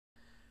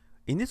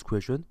In this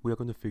question, we are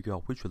going to figure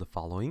out which of the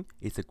following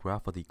is the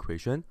graph of the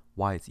equation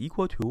y is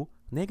equal to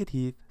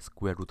negative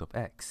square root of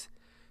x.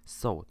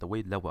 So the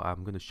way that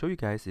I'm going to show you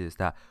guys is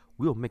that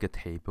we'll make a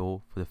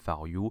table for the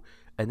value,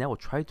 and I will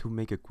try to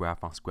make a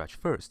graph from scratch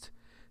first.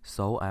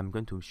 So I'm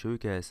going to show you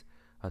guys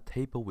a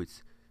table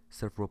with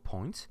several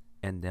points,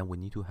 and then we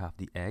need to have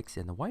the x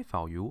and the y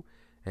value.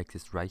 X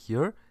is right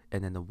here,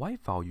 and then the y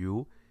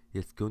value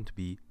is going to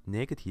be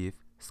negative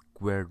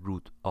square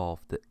root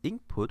of the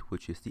input,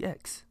 which is the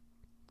x.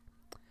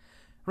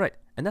 Right,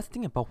 and let's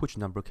think about which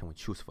number can we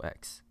choose for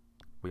x.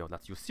 Well,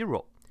 let's use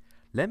 0.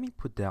 Let me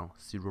put down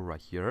 0 right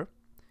here,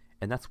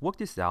 and let's work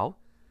this out.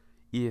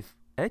 If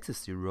x is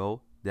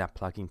 0, then I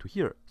plug into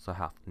here. So I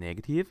have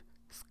negative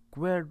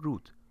square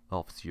root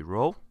of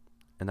 0,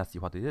 and let's see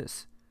what it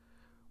is.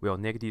 Well,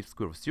 negative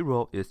square root of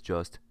 0 is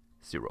just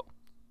 0.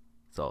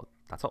 So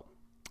that's all.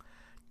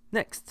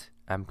 Next,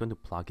 I'm going to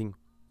plug in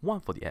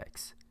 1 for the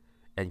x.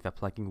 And if I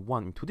plug in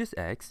 1 into this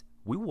x,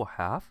 we will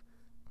have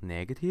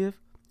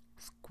negative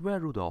square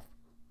root of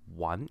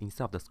 1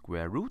 instead of the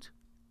square root,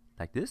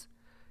 like this.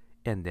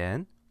 And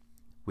then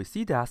we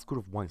see that square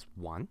root of 1 is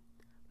 1,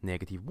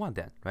 negative 1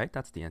 then, right?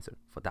 That's the answer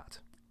for that.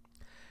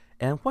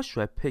 And what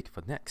should I pick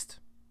for next?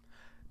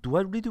 Do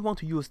I really want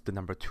to use the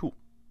number 2?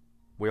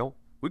 Well,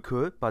 we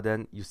could, but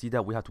then you see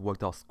that we have to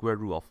work out square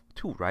root of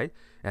 2, right?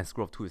 And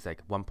square root of 2 is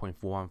like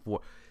 1.414.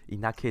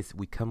 In that case,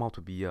 we come out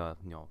to be a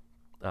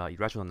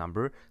irrational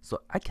number,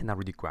 so I cannot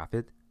really graph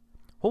it.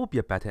 What would be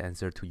a better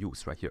answer to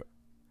use right here?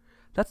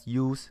 Let's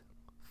use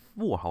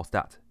 4. How's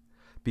that?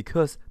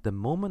 Because the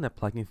moment I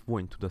plug in 4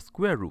 into the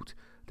square root,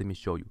 let me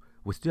show you.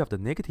 We still have the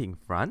negative in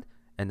front,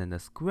 and then the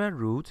square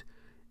root,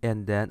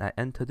 and then I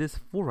enter this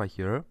 4 right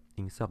here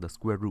instead of the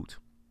square root.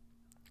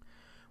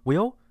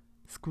 Well,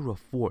 square root of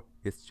 4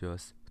 is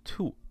just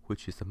 2,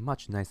 which is a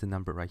much nicer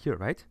number right here,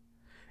 right?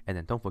 And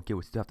then don't forget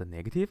we still have the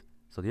negative,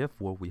 so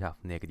therefore we have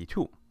negative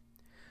 2.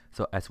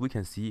 So as we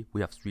can see, we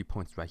have 3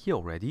 points right here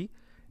already.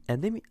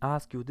 And let me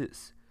ask you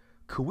this.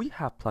 Could we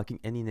have plugged in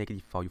any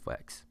negative value for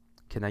x?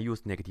 Can I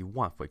use negative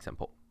 1, for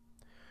example?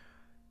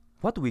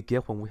 What do we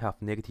get when we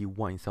have negative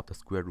 1 instead of the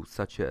square root,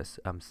 such as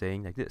I'm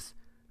saying like this,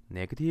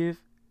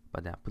 negative,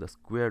 but then I put a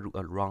square root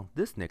around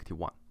this negative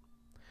 1?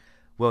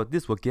 Well,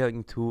 this will get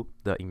into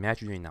the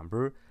imaginary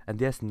number, and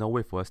there's no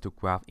way for us to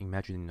graph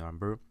imaginary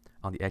number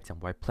on the x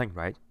and y plane,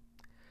 right?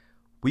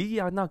 We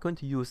are not going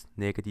to use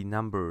negative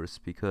numbers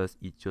because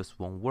it just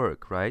won't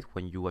work, right?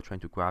 When you are trying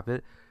to graph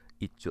it,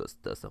 it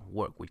just doesn't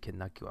work. We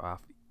cannot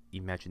graph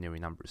imaginary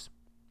numbers.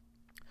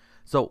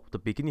 So the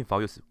beginning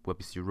values will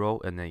be 0,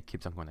 and then it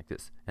keeps on going like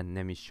this. And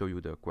let me show you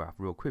the graph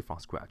real quick from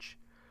scratch.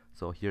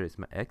 So here is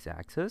my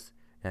x-axis,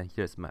 and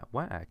here's my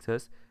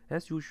y-axis.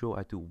 As usual,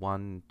 I do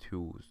 1,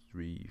 2,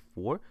 3,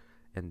 4,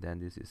 and then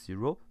this is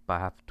 0, but I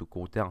have to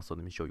go down. So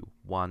let me show you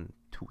 1,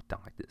 2,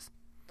 down like this.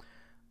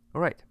 All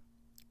right.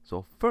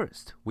 So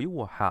first, we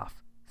will have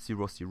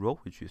 0, 0,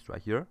 which is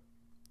right here,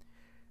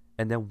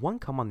 and then 1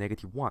 comma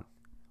negative 1.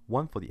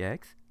 1 for the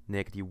x,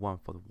 negative 1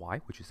 for the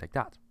y, which is like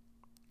that.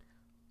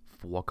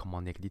 4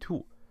 comma negative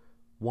 2.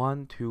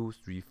 1, 2,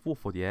 3, 4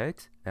 for the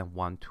x, and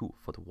 1, 2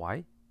 for the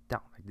y,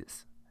 down like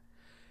this.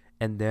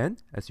 And then,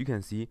 as you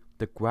can see,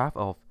 the graph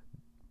of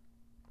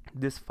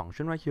this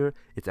function right here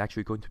is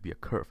actually going to be a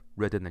curve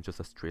rather than just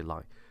a straight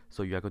line.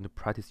 So you are going to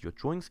practice your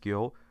drawing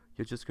skill.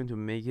 You're just going to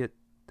make it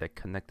that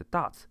connect the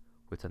dots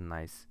with a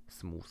nice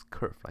smooth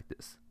curve like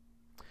this.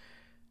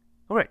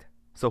 Alright,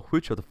 so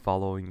which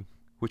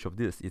of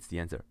this is the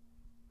answer?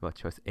 Well,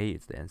 choice A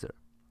is the answer.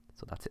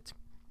 So that's it.